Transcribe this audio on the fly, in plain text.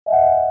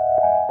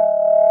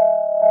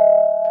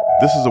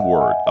This is A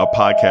Word, a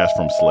podcast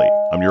from Slate.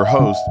 I'm your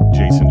host,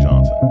 Jason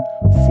Johnson.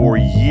 For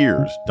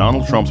years,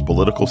 Donald Trump's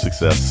political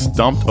success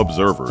stumped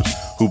observers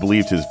who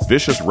believed his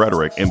vicious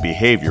rhetoric and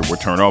behavior would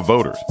turn off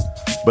voters.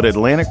 But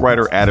Atlantic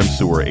writer Adam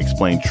Serwer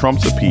explained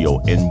Trump's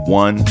appeal in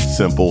one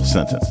simple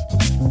sentence.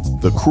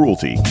 The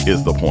cruelty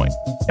is the point.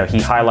 He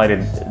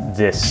highlighted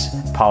this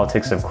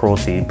politics of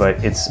cruelty,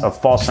 but it's a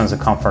false sense of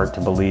comfort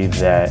to believe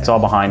that it's all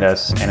behind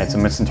us, and it's a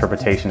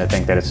misinterpretation to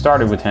think that it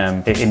started with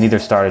him. It neither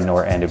started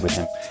nor ended with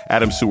him.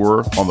 Adam Serwer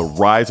on the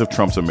rise of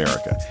Trump's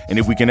America, and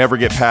if we can ever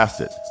get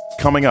past it,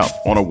 coming up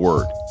on A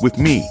Word with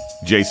me,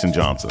 Jason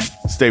Johnson.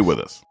 Stay with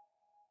us.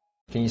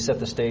 Can you set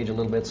the stage a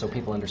little bit so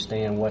people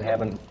understand what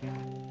happened?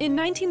 In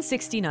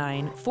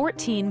 1969,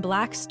 14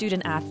 black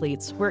student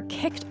athletes were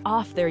kicked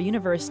off their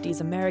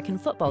university's American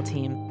football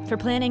team for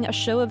planning a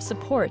show of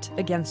support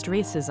against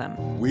racism.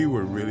 We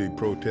were really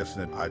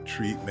protesting our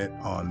treatment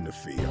on the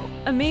field.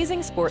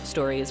 Amazing Sports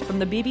Stories from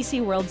the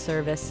BBC World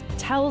Service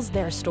tells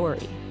their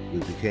story. We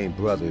became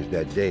brothers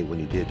that day when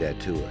you did that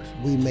to us.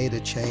 We made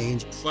a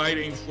change.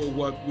 Fighting for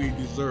what we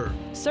deserve.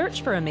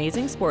 Search for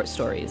Amazing Sports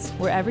Stories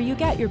wherever you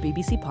get your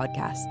BBC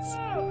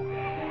podcasts.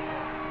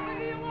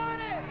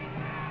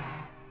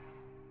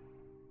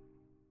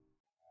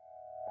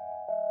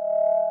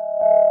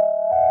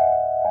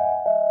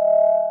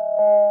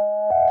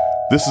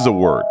 This is A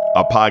Word,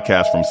 a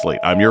podcast from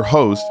Slate. I'm your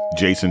host,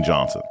 Jason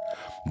Johnson.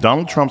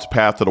 Donald Trump's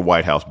path to the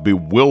White House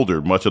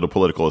bewildered much of the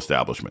political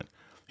establishment.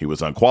 He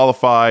was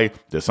unqualified,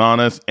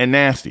 dishonest, and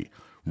nasty,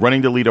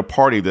 running to lead a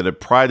party that had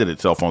prided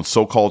itself on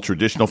so-called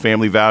traditional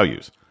family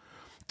values.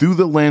 Through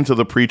the lens of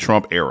the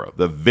pre-Trump era,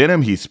 the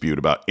venom he spewed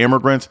about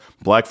immigrants,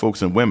 black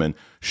folks, and women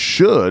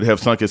should have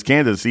sunk his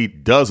candidacy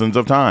dozens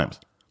of times.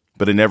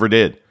 But it never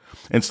did.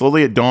 And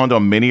slowly it dawned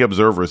on many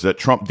observers that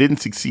Trump didn't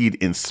succeed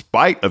in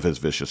spite of his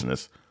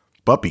viciousness,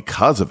 but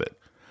because of it.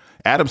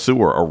 Adam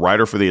Serwer, a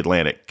writer for The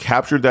Atlantic,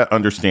 captured that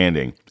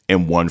understanding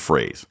in one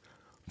phrase.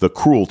 The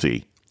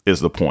cruelty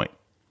is the point.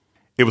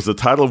 It was the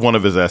title of one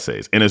of his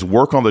essays, and his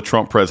work on the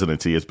Trump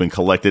presidency has been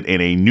collected in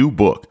a new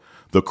book,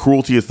 The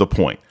Cruelty is the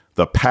Point,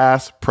 the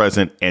past,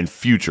 present, and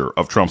future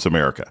of Trump's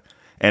America.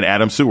 And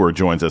Adam Serwer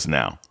joins us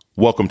now.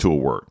 Welcome to A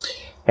Word.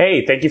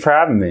 Hey, thank you for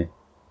having me.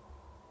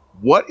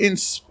 What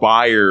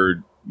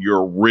inspired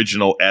your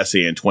original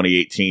essay in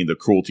 2018, The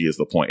Cruelty is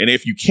the Point? And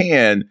if you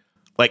can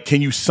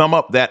you sum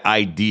up that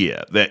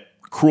idea that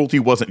cruelty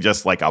wasn't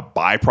just like a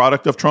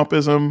byproduct of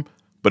Trumpism,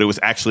 but it was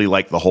actually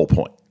like the whole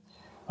point?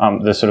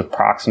 The sort of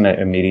proximate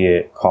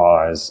immediate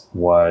cause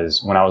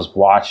was when I was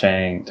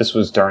watching, this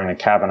was during the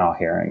Kavanaugh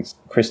hearings.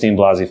 Christine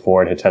Blasey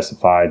Ford had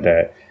testified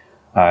that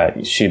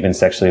she'd been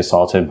sexually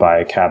assaulted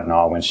by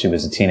Kavanaugh when she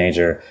was a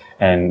teenager.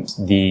 And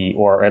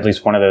or at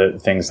least one of the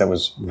things that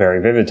was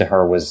very vivid to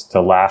her was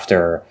the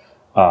laughter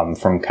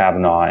from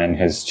Kavanaugh and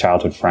his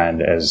childhood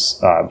friend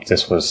as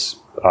this was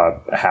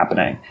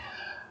happening.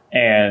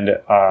 And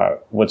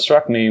what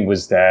struck me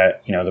was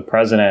that, the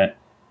president,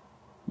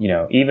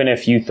 even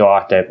if you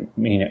thought that,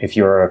 if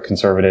you're a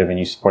conservative and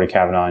you supported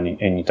Kavanaugh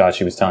and you thought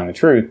she was telling the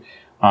truth,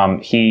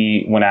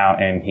 he went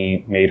out and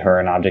he made her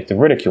an object of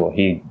ridicule.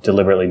 He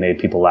deliberately made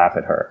people laugh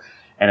at her.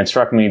 And it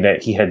struck me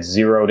that he had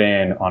zeroed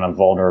in on a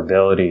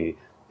vulnerability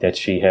that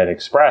she had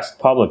expressed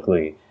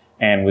publicly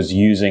and was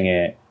using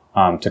it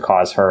to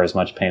cause her as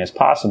much pain as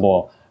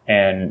possible.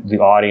 And the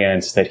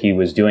audience that he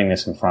was doing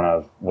this in front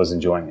of was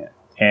enjoying it.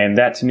 And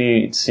that to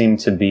me seemed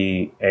to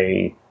be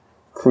a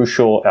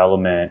crucial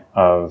element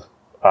of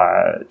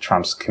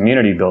Trump's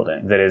community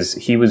building. That is,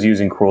 he was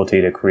using cruelty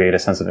to create a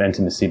sense of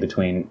intimacy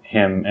between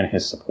him and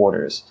his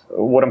supporters.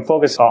 What I'm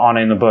focused on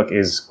in the book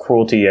is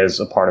cruelty as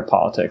a part of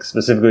politics,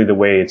 specifically the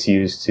way it's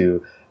used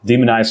to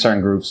demonize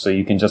certain groups so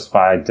you can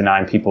justify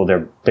denying people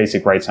their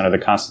basic rights under the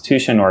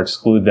Constitution or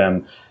exclude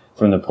them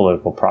from the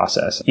political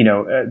process.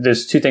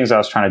 There's two things I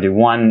was trying to do.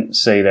 One,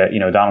 say that,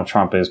 Donald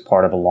Trump is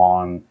part of a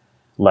long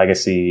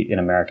legacy in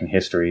American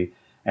history.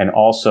 And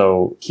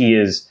also, he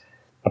is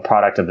a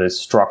product of the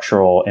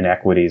structural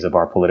inequities of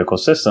our political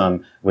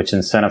system, which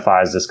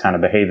incentivize this kind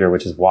of behavior,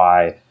 which is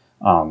why,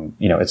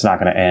 it's not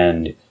going to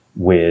end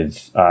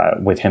with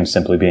him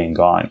simply being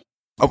gone.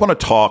 I want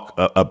to talk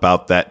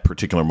about that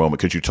particular moment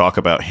because you talk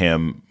about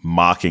him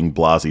mocking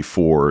Blasey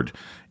Ford.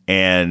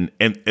 And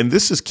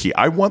this is key.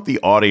 I want the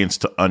audience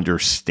to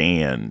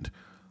understand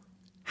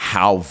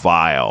how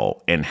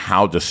vile and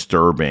how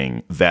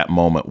disturbing that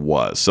moment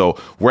was. So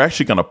we're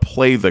actually going to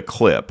play the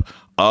clip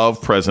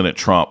of President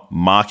Trump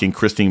mocking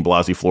Christine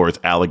Blasey Ford's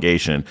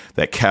allegation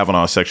that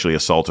Kavanaugh sexually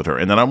assaulted her.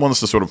 And then I want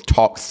us to sort of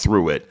talk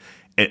through it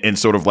and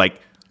sort of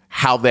like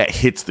how that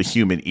hits the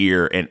human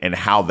ear and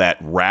how that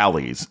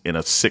rallies in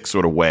a sick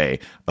sort of way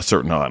a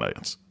certain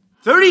audience.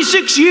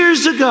 36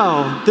 years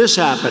ago, this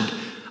happened.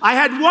 I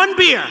had one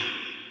beer,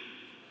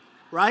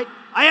 right?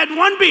 I had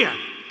one beer.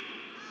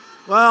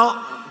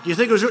 Well, do you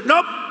think it was?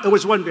 Nope, it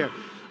was one beer.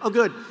 Oh,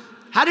 good.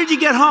 How did you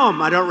get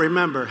home? I don't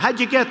remember. How'd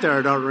you get there?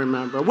 I don't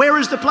remember. Where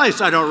is the place?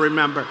 I don't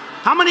remember.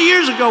 How many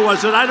years ago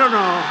was it? I don't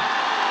know.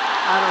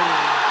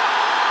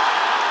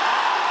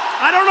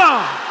 I don't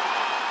know.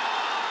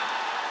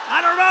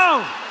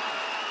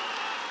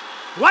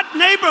 What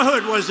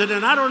neighborhood was it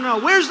in? I don't know.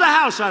 Where's the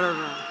house? I don't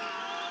know.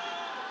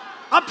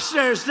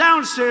 Upstairs,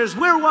 downstairs,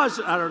 where was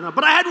it? I don't know.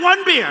 But I had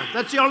one beer.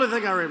 That's the only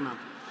thing I remember.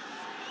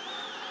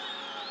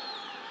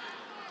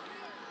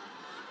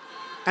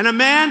 And a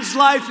man's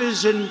life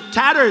is in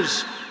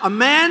tatters. A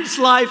man's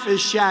life is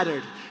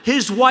shattered.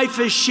 His wife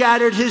is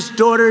shattered. His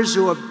daughters,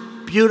 who are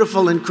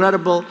beautiful,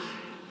 incredible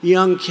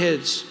young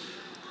kids,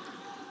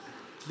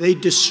 they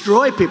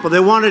destroy people. They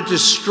want to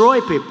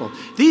destroy people.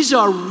 These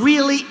are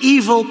really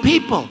evil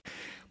people.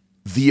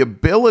 The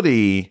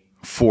ability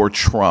for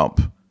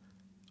Trump,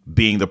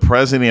 being the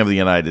president of the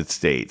United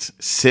States,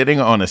 sitting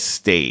on a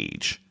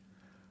stage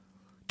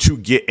to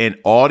get an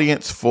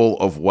audience full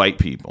of white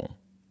people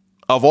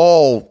of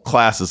all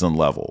classes and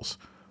levels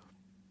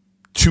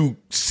to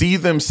see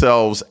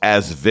themselves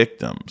as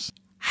victims.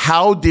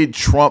 How did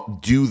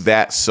Trump do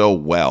that so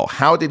well?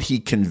 How did he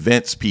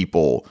convince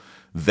people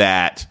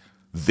that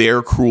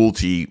their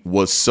cruelty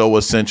was so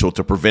essential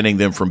to preventing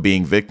them from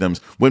being victims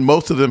when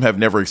most of them have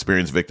never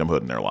experienced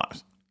victimhood in their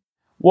lives?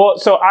 Well,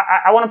 so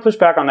I want to push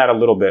back on that a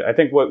little bit. I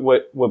think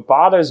what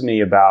bothers me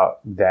about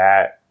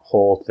that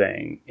whole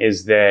thing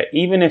is that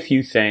even if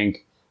you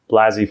think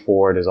Blasey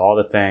Ford is all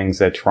the things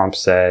that Trump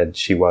said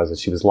she was, that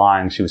she was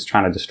lying, she was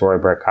trying to destroy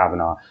Brett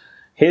Kavanaugh,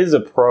 his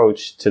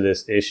approach to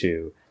this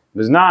issue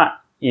was not,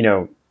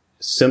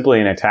 simply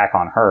an attack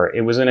on her.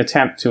 It was an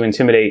attempt to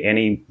intimidate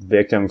any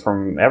victim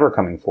from ever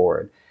coming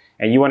forward.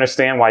 And you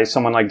understand why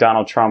someone like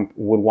Donald Trump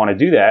would want to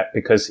do that,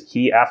 because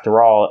he,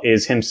 after all,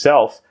 is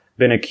himself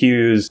been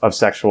accused of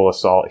sexual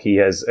assault. He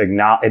has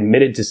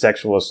admitted to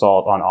sexual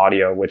assault on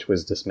audio, which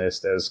was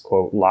dismissed as,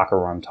 quote, locker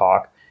room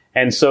talk.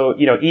 And so,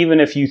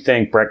 even if you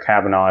think Brett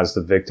Kavanaugh is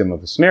the victim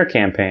of a smear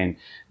campaign,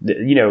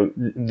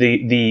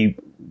 the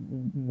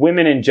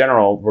women in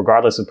general,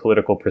 regardless of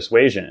political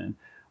persuasion,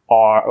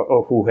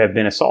 who have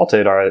been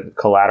assaulted are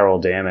collateral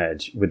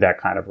damage with that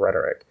kind of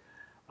rhetoric.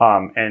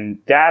 And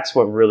that's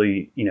what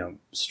really,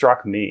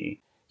 struck me.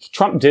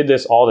 Trump did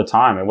this all the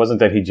time. It wasn't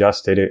that he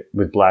just did it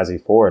with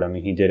Blasey Ford. I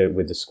mean, he did it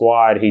with the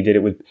Squad. He did it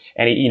with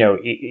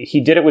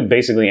he did it with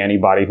basically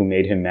anybody who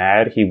made him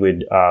mad. He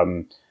would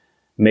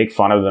make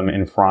fun of them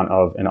in front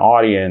of an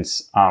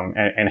audience,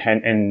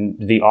 and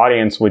the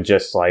audience would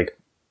just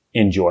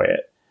enjoy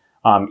it.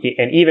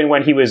 And even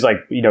when he was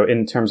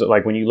in terms of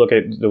when you look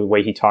at the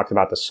way he talked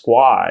about the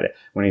Squad,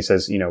 when he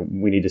says,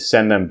 we need to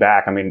send them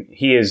back. I mean,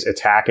 he is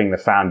attacking the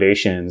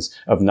foundations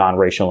of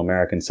non-racial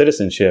American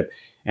citizenship,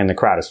 and the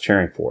crowd is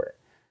cheering for it.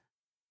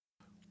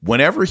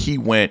 Whenever he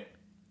went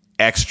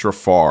extra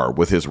far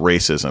with his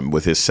racism,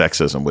 with his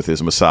sexism, with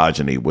his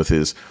misogyny, with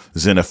his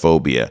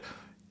xenophobia,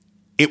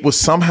 it was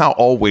somehow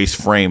always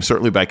framed,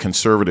 certainly by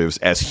conservatives,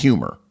 as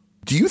humor.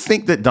 Do you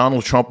think that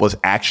Donald Trump was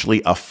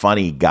actually a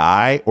funny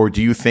guy, or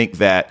do you think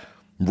that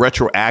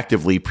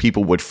retroactively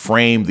people would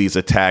frame these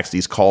attacks,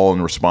 these call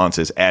and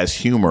responses as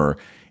humor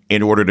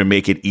in order to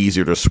make it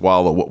easier to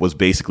swallow what was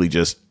basically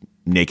just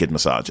naked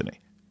misogyny?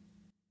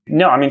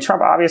 No, I mean,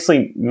 Trump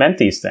obviously meant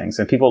these things,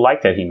 and people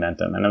like that he meant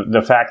them. And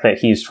the fact that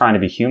he's trying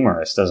to be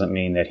humorous doesn't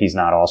mean that he's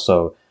not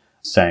also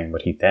saying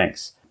what he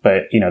thinks.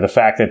 But, the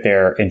fact that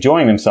they're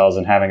enjoying themselves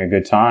and having a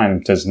good time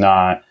does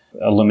not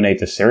eliminate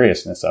the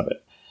seriousness of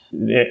it.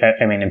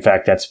 I mean, in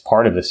fact, that's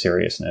part of the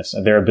seriousness.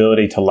 Their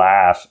ability to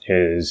laugh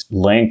is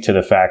linked to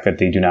the fact that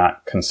they do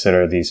not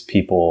consider these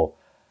people,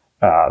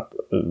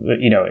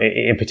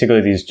 in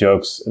particular these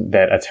jokes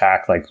that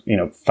attack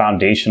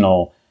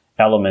foundational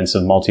elements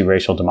of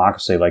multiracial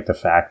democracy, like the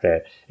fact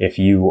that if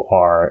you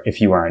are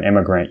an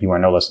immigrant, you are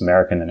no less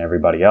American than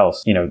everybody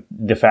else.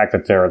 The fact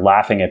that they're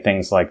laughing at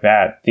things like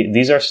that,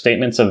 these are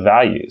statements of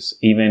values.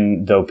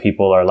 Even though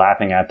people are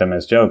laughing at them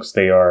as jokes,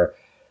 they are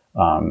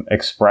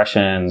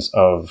expressions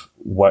of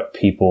what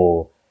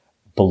people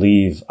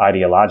believe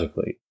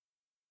ideologically.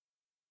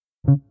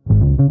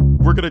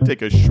 We're going to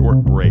take a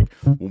short break.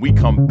 When we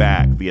come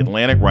back, the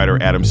Atlantic writer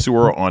Adam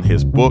Serwer on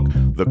his book,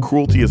 The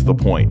Cruelty is the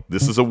Point.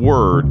 This is a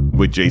Word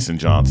with Jason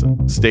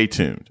Johnson. Stay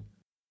tuned.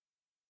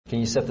 Can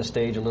you set the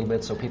stage a little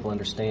bit so people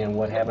understand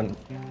what happened?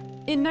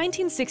 In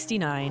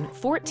 1969,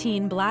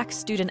 14 black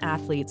student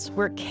athletes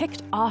were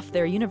kicked off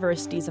their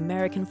university's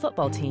American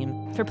football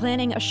team for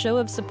planning a show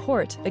of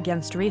support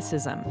against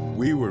racism.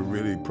 We were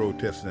really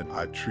protesting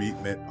our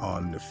treatment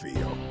on the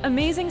field.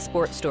 Amazing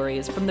Sports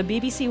Stories from the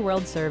BBC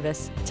World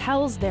Service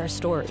tells their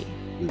story.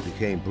 We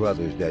became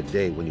brothers that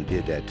day when you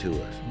did that to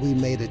us. We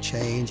made a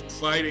change.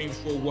 Fighting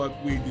for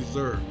what we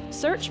deserve.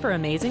 Search for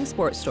Amazing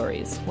Sports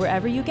Stories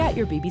wherever you get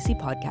your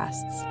BBC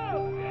podcasts.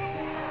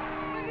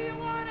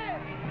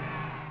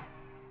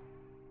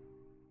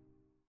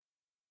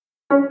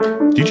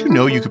 Did you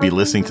know you could be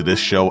listening to this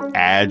show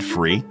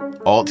ad-free?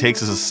 All it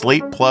takes is a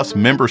Slate Plus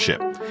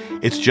membership.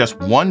 It's just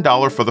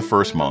 $1 for the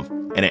first month,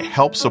 and it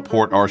helps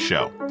support our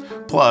show.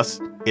 Plus,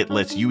 it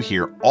lets you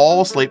hear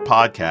all Slate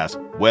podcasts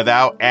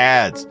without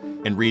ads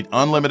and read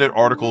unlimited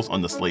articles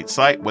on the Slate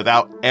site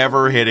without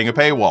ever hitting a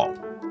paywall.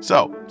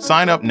 So,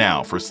 sign up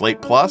now for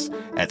Slate Plus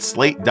at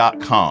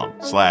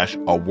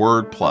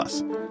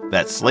slate.com/awordplus.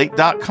 That's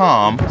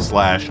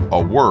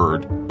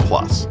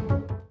slate.com/awordplus.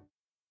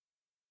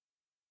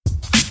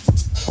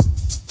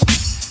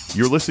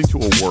 You're listening to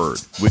A Word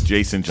with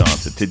Jason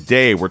Johnson.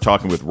 Today, we're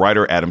talking with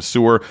writer Adam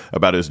Serwer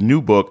about his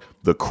new book,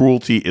 The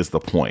Cruelty is the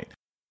Point.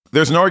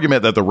 There's an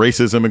argument that the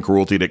racism and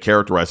cruelty that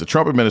characterize the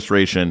Trump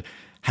administration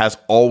has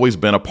always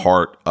been a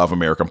part of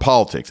American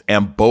politics,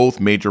 and both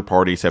major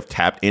parties have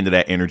tapped into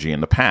that energy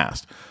in the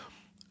past.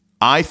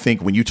 I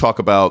think when you talk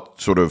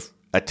about sort of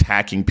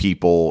attacking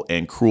people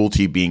and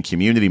cruelty being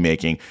community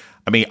making,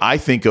 I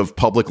think of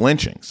public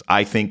lynchings.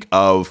 I think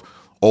of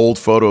old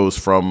photos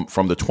from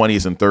the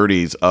 20s and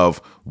 30s of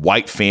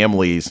white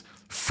families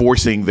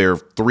forcing their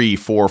 3,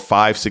 4,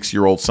 5,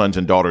 6-year-old sons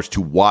and daughters to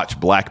watch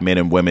black men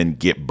and women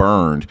get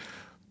burned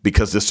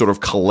because this sort of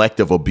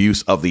collective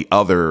abuse of the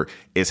other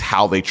is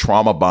how they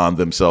trauma bond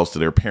themselves to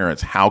their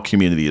parents, how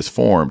community is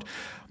formed.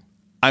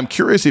 I'm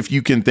curious if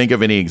you can think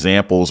of any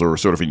examples or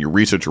sort of in your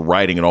research or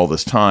writing and all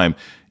this time,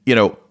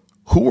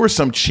 who are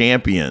some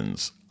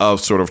champions of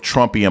sort of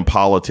Trumpian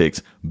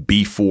politics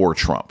before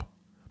Trump?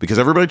 Because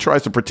everybody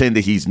tries to pretend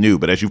that he's new.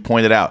 But as you've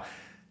pointed out,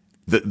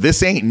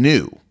 this ain't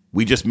new.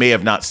 We just may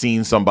have not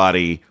seen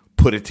somebody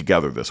put it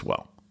together this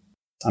well.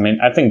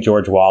 I think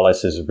George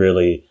Wallace is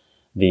really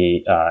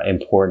the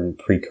important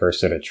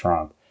precursor to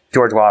Trump.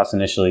 George Wallace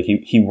initially,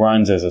 he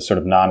runs as a sort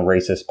of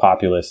non-racist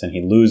populist and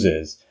he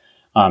loses.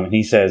 And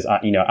he says,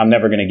 I'm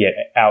never going to get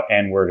out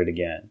N-worded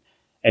again.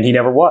 And he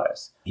never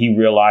was. He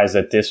realized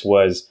that this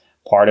was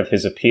part of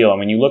his appeal. And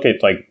when you look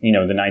at the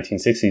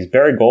 1960s,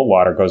 Barry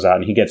Goldwater goes out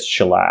and he gets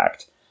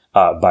shellacked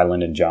by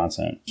Lyndon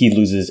Johnson. He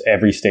loses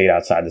every state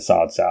outside the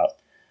Solid South.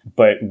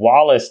 But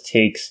Wallace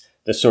takes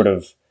the sort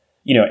of,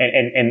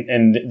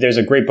 and there's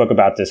a great book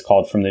about this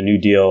called From the New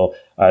Deal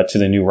to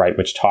the New Right,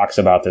 which talks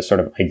about this sort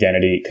of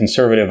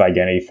conservative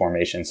identity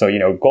formation. So,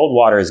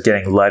 Goldwater is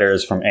getting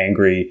letters from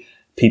angry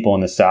people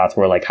in the South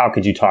who are like, how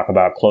could you talk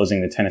about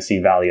closing the Tennessee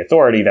Valley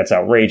Authority? That's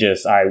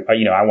outrageous. I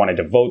wanted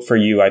to vote for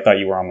you. I thought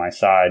you were on my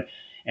side.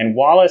 And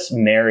Wallace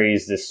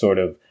marries this sort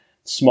of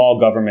small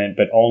government,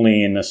 but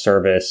only in the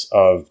service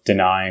of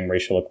denying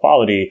racial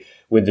equality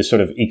with this sort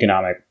of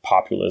economic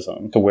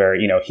populism to where,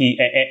 he,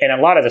 and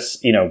a lot of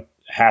this,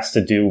 has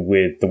to do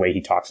with the way he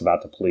talks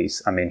about the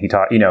police.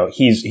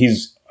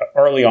 He's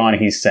early on,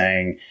 he's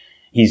saying,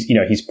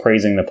 he's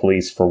praising the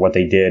police for what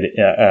they did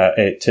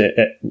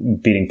to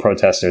beating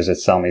protesters at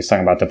Selma. He's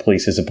talking about the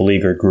police as a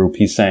beleaguered group.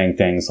 He's saying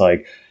things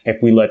like,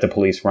 if we let the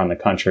police run the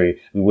country,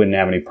 we wouldn't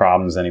have any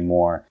problems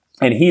anymore.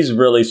 And he's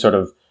really sort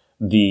of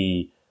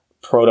the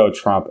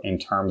proto-Trump in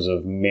terms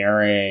of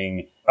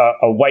marrying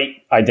a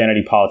white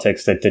identity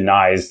politics that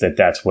denies that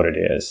that's what it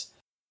is.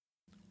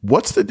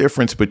 What's the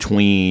difference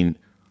between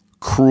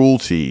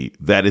cruelty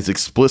that is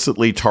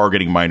explicitly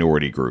targeting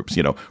minority groups,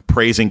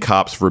 praising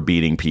cops for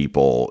beating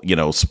people,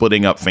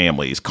 splitting up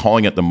families,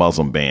 calling it the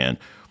Muslim ban,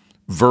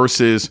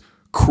 versus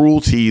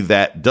cruelty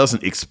that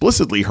doesn't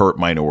explicitly hurt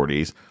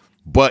minorities,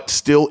 but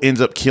still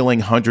ends up killing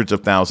hundreds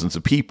of thousands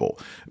of people?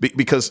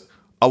 Because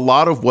a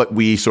lot of what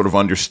we sort of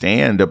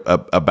understand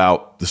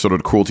about the sort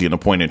of cruelty and the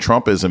point in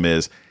Trumpism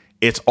is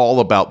it's all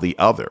about the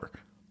other.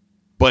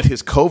 But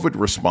his COVID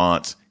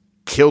response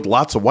killed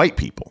lots of white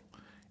people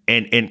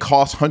and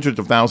cost hundreds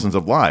of thousands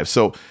of lives.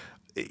 So,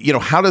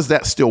 how does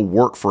that still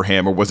work for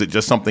him? Or was it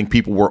just something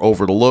people were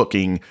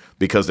overlooking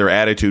because their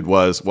attitude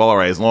was, well, all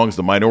right, as long as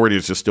the minority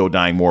is just still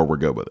dying more, we're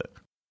good with it?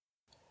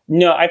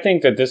 No, I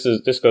think that this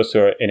goes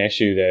to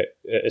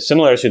a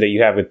similar issue that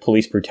you have with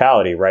police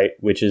brutality, right?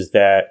 Which is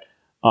that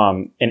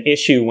when an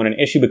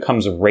issue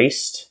becomes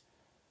raced,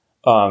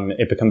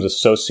 it becomes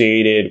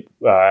associated,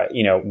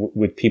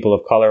 with people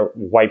of color.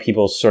 White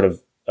people sort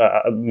of,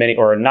 many,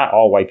 or not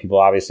all white people,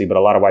 obviously, but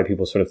a lot of white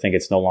people sort of think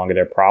it's no longer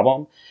their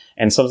problem.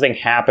 And something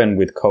happened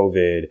with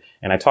COVID,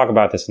 and I talk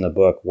about this in the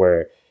book,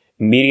 where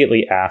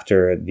immediately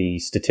after the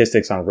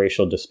statistics on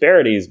racial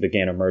disparities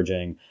began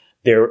emerging,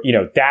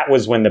 that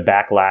was when the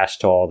backlash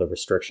to all the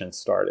restrictions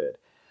started.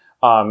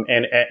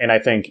 And I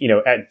think,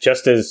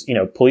 just as,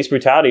 police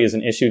brutality is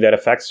an issue that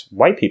affects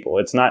white people.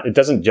 It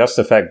doesn't just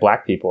affect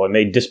black people. It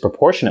may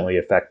disproportionately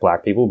affect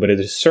black people, but it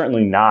is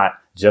certainly not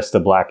just a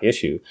black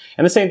issue.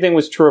 And the same thing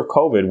was true of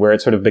COVID, where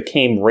it sort of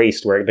became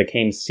raced, where it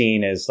became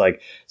seen as like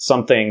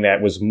something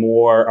that was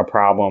more a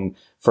problem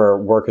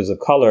for workers of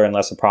color and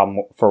less a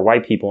problem for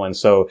white people. And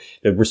so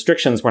the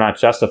restrictions were not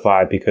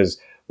justified because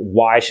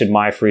why should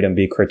my freedom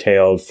be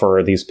curtailed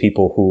for these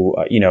people who,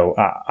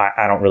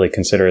 I don't really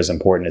consider as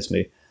important as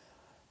me?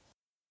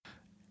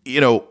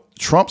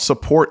 Trump's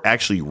support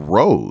actually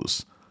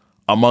rose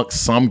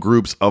amongst some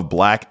groups of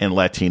black and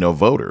Latino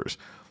voters.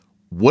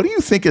 What do you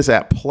think is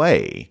at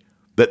play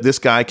that this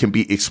guy can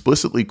be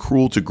explicitly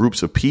cruel to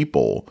groups of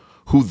people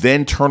who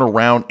then turn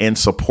around and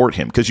support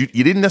him? Because you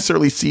didn't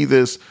necessarily see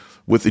this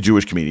with the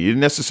Jewish community. You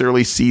didn't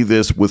necessarily see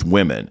this with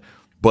women.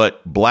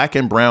 But black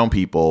and brown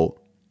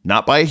people,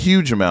 not by a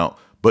huge amount,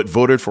 but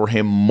voted for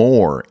him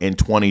more in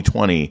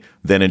 2020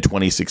 than in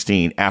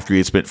 2016 after he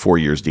had spent 4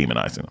 years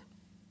demonizing him.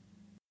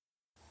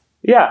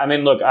 Yeah, I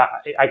mean, look,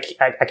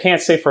 I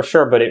can't say for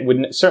sure, but it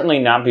would certainly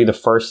not be the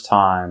first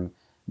time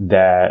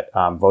that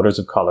voters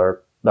of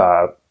color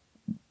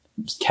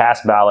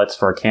cast ballots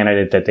for a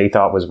candidate that they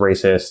thought was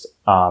racist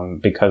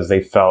because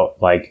they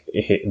felt like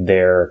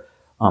their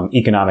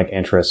economic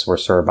interests were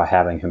served by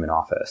having him in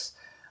office.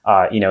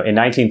 In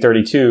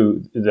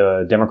 1932,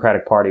 the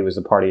Democratic Party was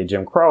the party of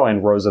Jim Crow,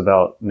 and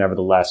Roosevelt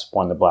nevertheless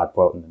won the black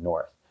vote in the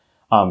North.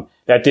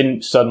 That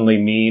didn't suddenly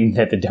mean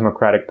that the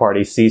Democratic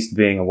Party ceased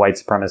being a white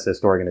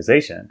supremacist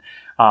organization,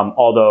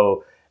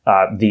 although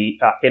the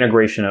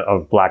integration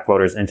of black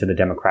voters into the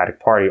Democratic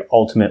Party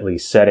ultimately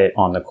set it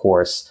on the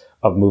course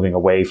of moving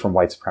away from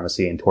white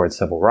supremacy and towards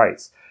civil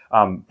rights.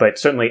 But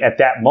certainly at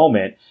that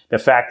moment, the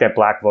fact that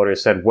black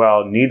voters said,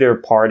 well, neither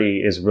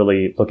party is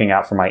really looking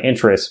out for my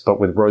interests, but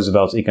with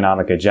Roosevelt's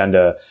economic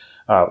agenda,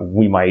 I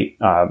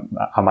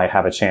might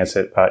have a chance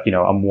at,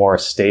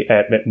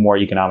 at more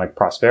economic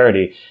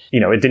prosperity.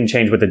 It didn't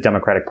change what the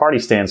Democratic Party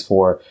stands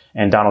for,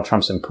 and Donald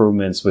Trump's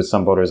improvements with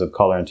some voters of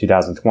color in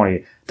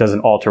 2020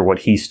 doesn't alter what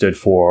he stood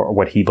for or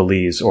what he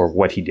believes or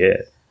what he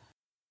did.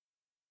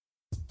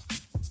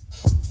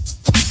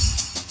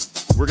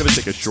 We're going to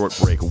take a short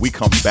break. When we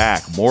come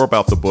back, more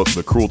about the book,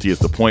 The Cruelty is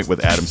the Point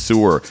with Adam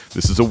Serwer.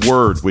 This is A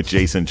Word with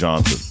Jason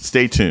Johnson.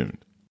 Stay tuned.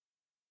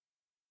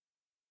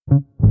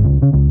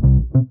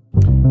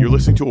 You're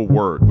listening to A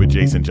Word with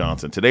Jason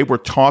Johnson. Today, we're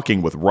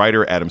talking with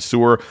writer Adam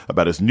Serwer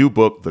about his new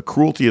book, The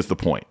Cruelty is the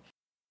Point.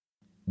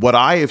 What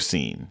I have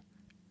seen,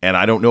 and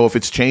I don't know if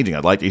it's changing,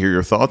 I'd like to hear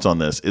your thoughts on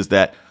this, is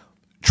that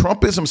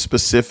Trumpism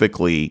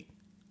specifically,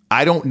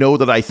 I don't know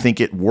that I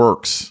think it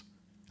works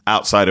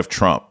outside of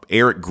Trump.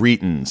 Eric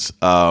Greitens,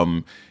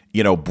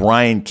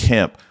 Brian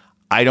Kemp.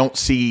 I don't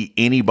see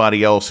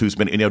anybody else who's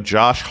been,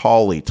 Josh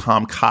Hawley,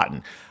 Tom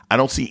Cotton. I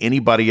don't see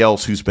anybody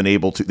else who's been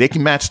able to. They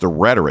can match the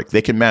rhetoric,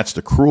 they can match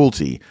the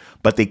cruelty,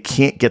 but they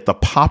can't get the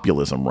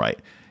populism right.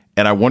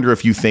 And I wonder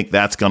if you think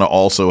that's going to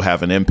also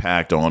have an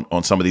impact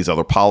on some of these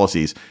other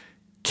policies.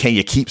 Can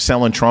you keep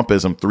selling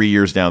Trumpism 3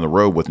 years down the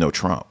road with no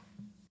Trump?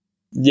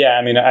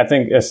 Yeah, I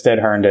think Stead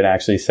Herndon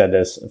actually said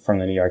this from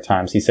the New York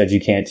Times. He said,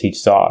 you can't teach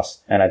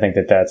sauce. And I think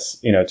that's,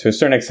 to a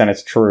certain extent,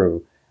 it's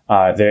true.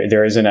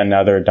 There isn't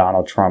another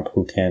Donald Trump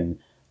who can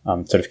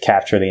sort of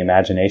capture the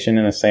imagination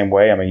in the same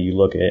way. You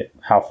look at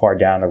how far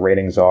down the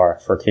ratings are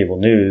for cable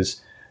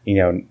news,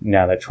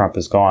 now that Trump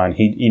is gone.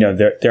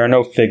 There are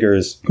no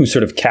figures who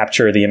sort of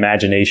capture the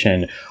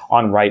imagination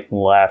on right and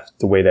left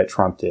the way that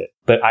Trump did.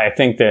 But I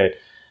think that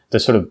the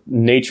sort of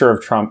nature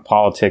of Trump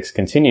politics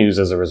continues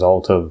as a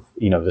result of,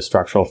 the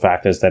structural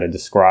factors that are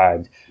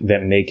described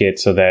that make it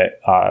so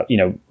that,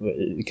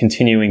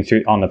 continuing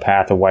through on the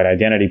path of white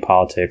identity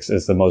politics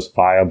is the most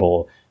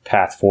viable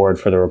path forward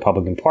for the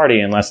Republican Party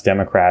unless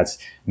Democrats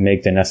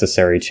make the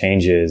necessary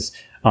changes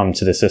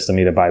to the system,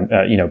 either by,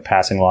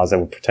 passing laws that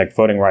will protect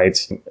voting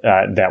rights,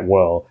 that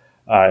will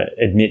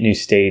admit new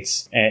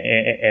states,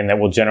 and that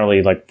will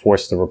generally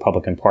force the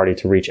Republican Party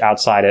to reach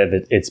outside of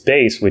its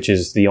base, which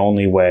is the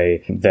only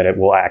way that it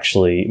will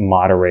actually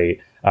moderate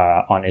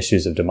on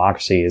issues of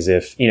democracy. Is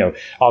if,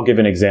 I'll give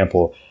an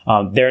example.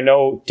 There are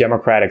no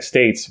Democratic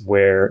states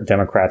where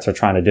Democrats are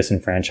trying to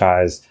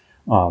disenfranchise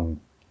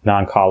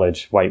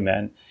non-college white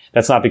men.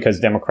 That's not because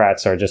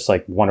Democrats are just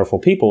wonderful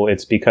people.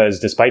 It's because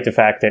despite the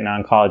fact that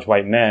non-college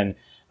white men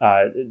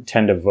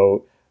tend to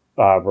vote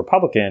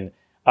Republican,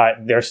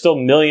 there are still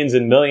millions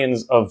and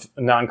millions of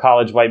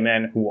non-college white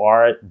men who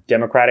are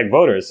Democratic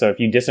voters. So if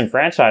you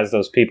disenfranchise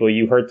those people,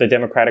 you hurt the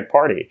Democratic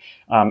Party.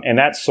 And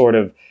that's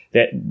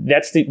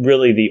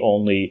really the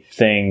only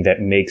thing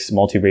that makes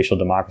multiracial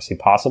democracy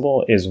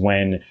possible, is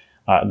when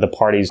the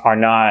parties are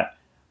not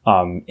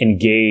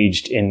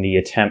engaged in the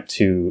attempt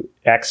to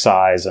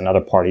excise another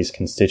party's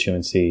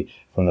constituency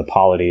from the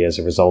polity as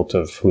a result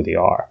of who they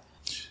are.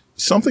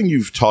 Something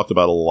you've talked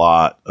about a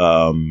lot,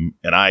 and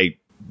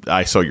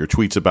I saw your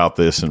tweets about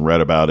this and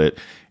read about it,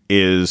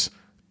 is,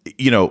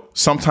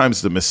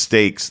 sometimes the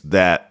mistakes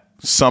that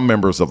some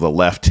members of the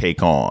left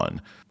take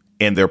on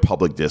in their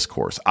public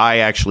discourse. I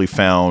actually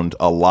found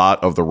a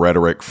lot of the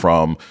rhetoric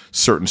from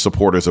certain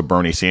supporters of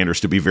Bernie Sanders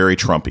to be very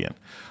Trumpian.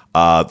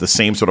 The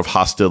same sort of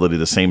hostility,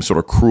 the same sort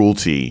of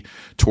cruelty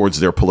towards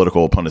their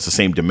political opponents, the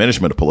same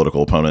diminishment of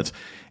political opponents.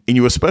 And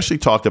you especially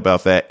talked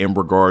about that in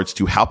regards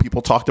to how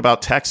people talked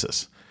about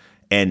Texas.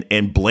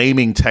 And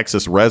blaming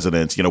Texas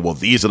residents, well,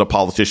 these are the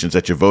politicians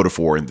that you voted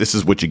for, and this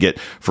is what you get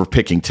for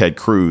picking Ted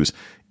Cruz.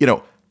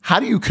 How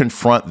do you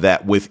confront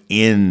that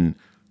within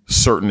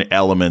certain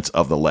elements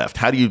of the left?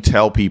 How do you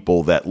tell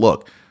people that,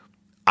 look,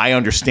 I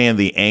understand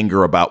the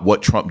anger about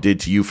what Trump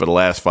did to you for the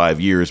last 5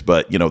 years,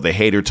 but, the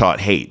hater taught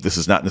hate. This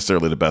is not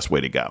necessarily the best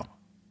way to go.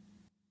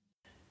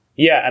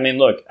 Yeah,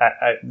 look,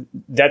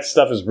 that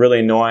stuff is really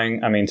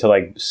annoying.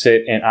 To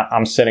sit and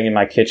I'm sitting in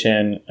my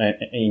kitchen,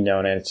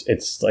 and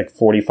it's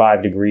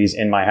 45 degrees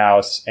in my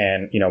house,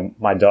 and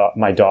my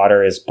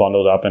daughter is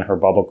bundled up in her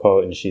bubble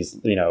coat, and she's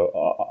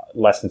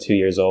less than 2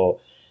 years old.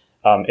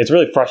 It's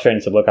really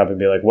frustrating to look up and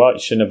be like, well, you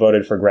shouldn't have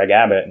voted for Greg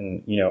Abbott,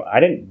 and I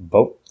didn't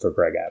vote for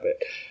Greg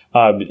Abbott.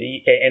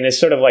 And this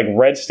sort of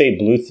red state,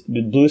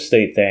 blue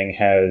state thing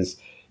has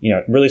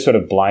really sort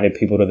of blinded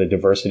people to the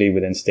diversity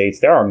within states.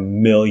 There are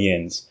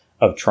millions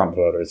of Trump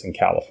voters in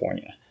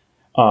California.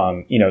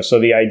 So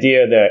the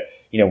idea that,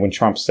 when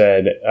Trump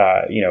said,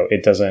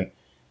 it doesn't,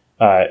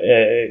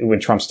 when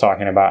Trump's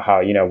talking about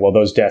how, well,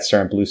 those deaths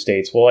are in blue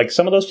states. Well, like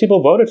some of those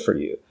people voted for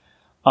you.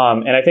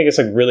 And I think it's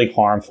like really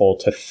harmful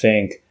to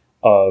think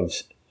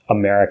of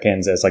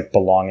Americans as like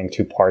belonging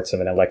to parts of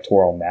an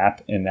electoral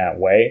map in that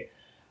way.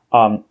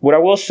 What I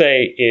will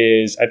say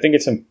is I think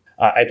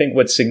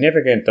what's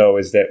significant, though,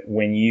 is that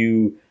when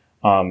you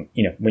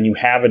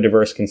have a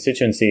diverse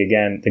constituency,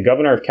 again, the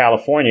governor of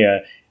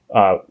California,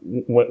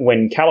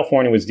 when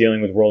California was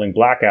dealing with rolling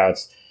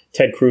blackouts,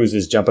 Ted Cruz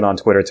is jumping on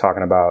Twitter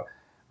talking about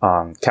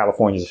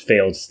California's a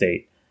failed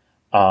state,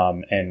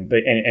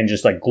 and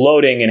just like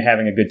gloating and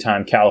having a good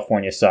time.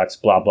 California sucks,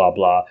 blah, blah,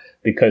 blah,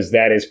 because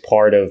that is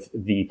part of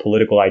the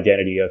political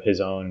identity of his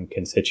own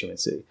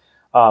constituency.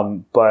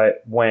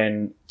 But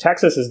when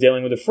Texas is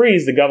dealing with a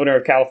freeze, the governor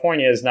of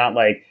California is not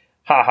like,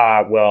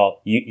 haha,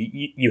 well,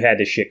 you had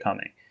this shit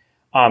coming.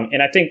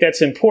 And I think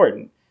that's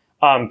important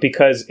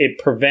because it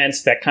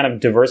prevents that kind of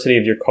diversity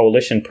of your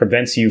coalition,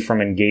 prevents you from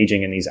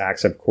engaging in these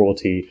acts of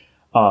cruelty,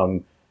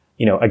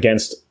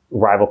 against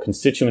rival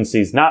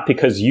constituencies, not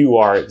because you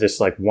are this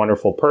like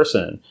wonderful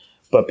person,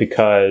 but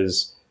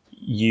because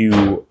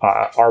you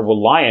are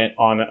reliant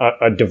on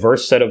a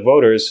diverse set of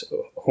voters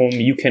whom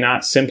you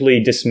cannot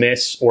simply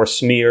dismiss or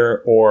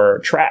smear or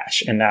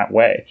trash in that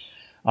way.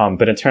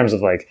 But in terms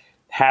of like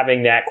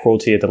having that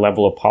cruelty at the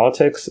level of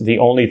politics, the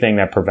only thing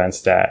that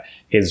prevents that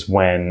is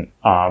when,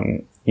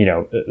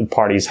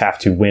 parties have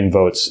to win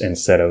votes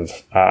instead of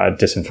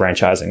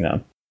disenfranchising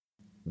them.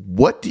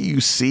 What do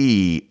you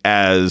see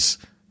as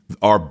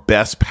our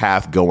best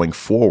path going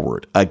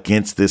forward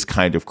against this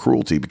kind of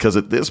cruelty? Because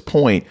at this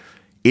point,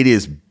 it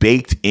is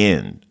baked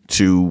in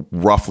to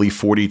roughly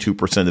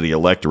 42% of the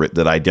electorate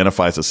that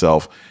identifies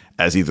itself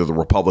as either the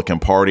Republican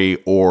Party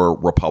or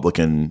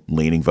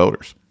Republican-leaning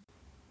voters.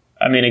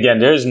 I mean, again,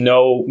 there's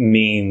no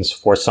means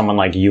for someone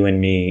like you and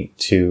me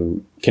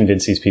to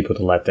convince these people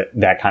to let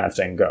that kind of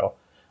thing go.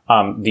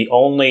 The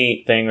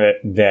only thing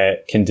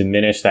that can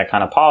diminish that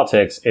kind of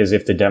politics is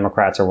if the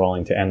Democrats are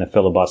willing to end the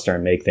filibuster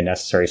and make the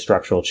necessary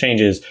structural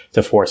changes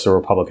to force the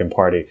Republican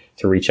Party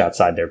to reach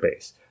outside their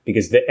base.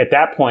 Because at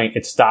that point,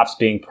 it stops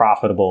being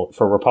profitable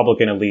for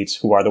Republican elites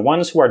who are the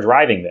ones who are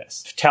driving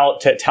this,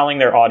 telling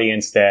their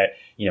audience that,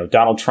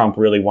 Donald Trump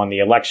really won the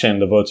election,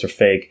 the votes are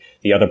fake,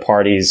 the other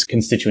parties'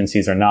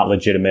 constituencies are not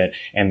legitimate,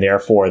 and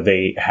therefore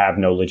they have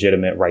no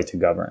legitimate right to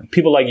govern.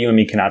 People like you and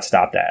me cannot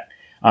stop that.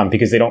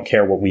 Because they don't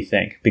care what we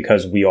think,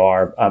 because we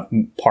are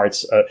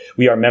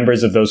we are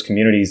members of those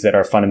communities that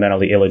are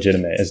fundamentally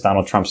illegitimate. As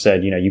Donald Trump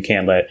said, you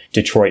can't let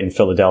Detroit and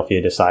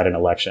Philadelphia decide an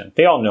election.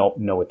 They all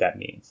know what that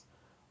means.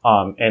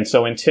 And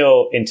so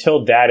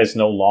until that is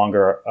no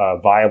longer a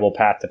viable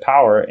path to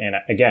power, and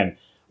again,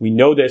 we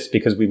know this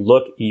because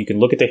you can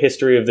look at the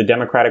history of the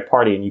Democratic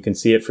Party and you can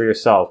see it for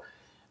yourself.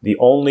 The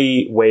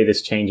only way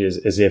this changes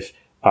is if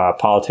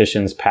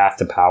politicians' path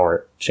to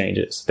power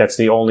changes. That's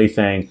the only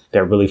thing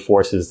that really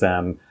forces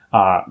them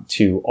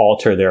to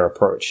alter their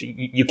approach.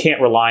 You can't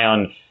rely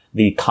on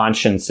the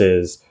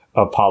consciences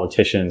of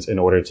politicians in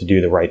order to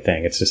do the right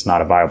thing. It's just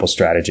not a viable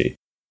strategy.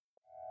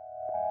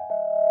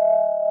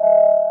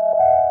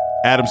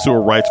 Adam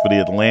Serwer writes for The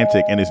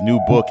Atlantic, and his new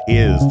book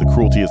is The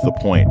Cruelty is the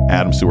Point.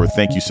 Adam Serwer,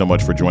 thank you so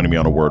much for joining me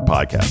on A Word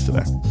podcast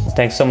today.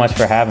 Thanks so much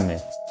for having me.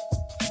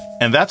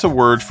 And that's A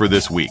Word for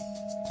this week.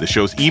 The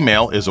show's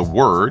email is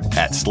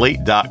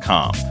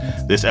aword@slate.com.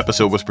 This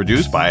episode was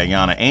produced by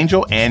Ayana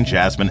Angel and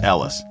Jasmine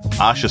Ellis.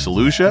 Asha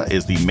Salusha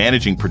is the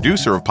managing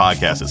producer of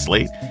podcasts at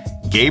Slate.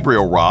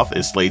 Gabriel Roth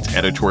is Slate's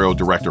editorial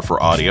director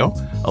for audio.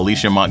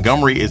 Alicia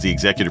Montgomery is the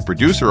executive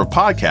producer of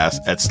podcasts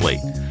at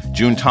Slate.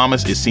 June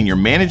Thomas is senior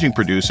managing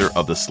producer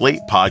of the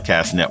Slate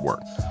Podcast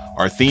Network.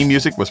 Our theme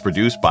music was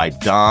produced by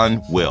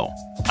Don Will.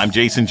 I'm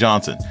Jason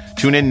Johnson.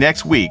 Tune in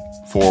next week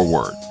for A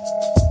Word.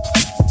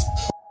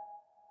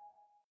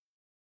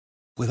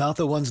 Without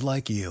the ones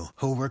like you,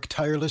 who work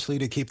tirelessly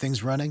to keep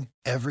things running,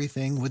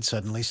 everything would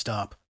suddenly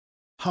stop.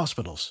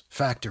 Hospitals,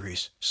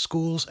 factories,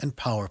 schools, and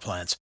power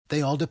plants,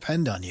 they all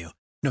depend on you.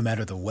 No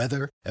matter the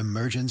weather,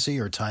 emergency,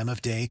 or time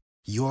of day,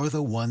 you're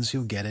the ones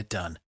who get it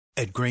done.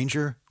 At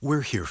Grainger,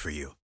 we're here for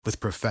you with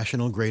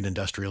professional-grade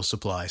industrial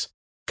supplies.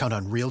 Count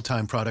on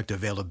real-time product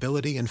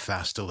availability and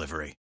fast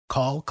delivery.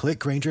 Call, click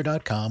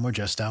Grainger.com, or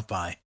just stop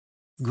by.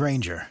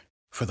 Grainger,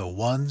 for the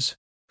ones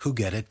who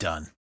get it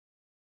done.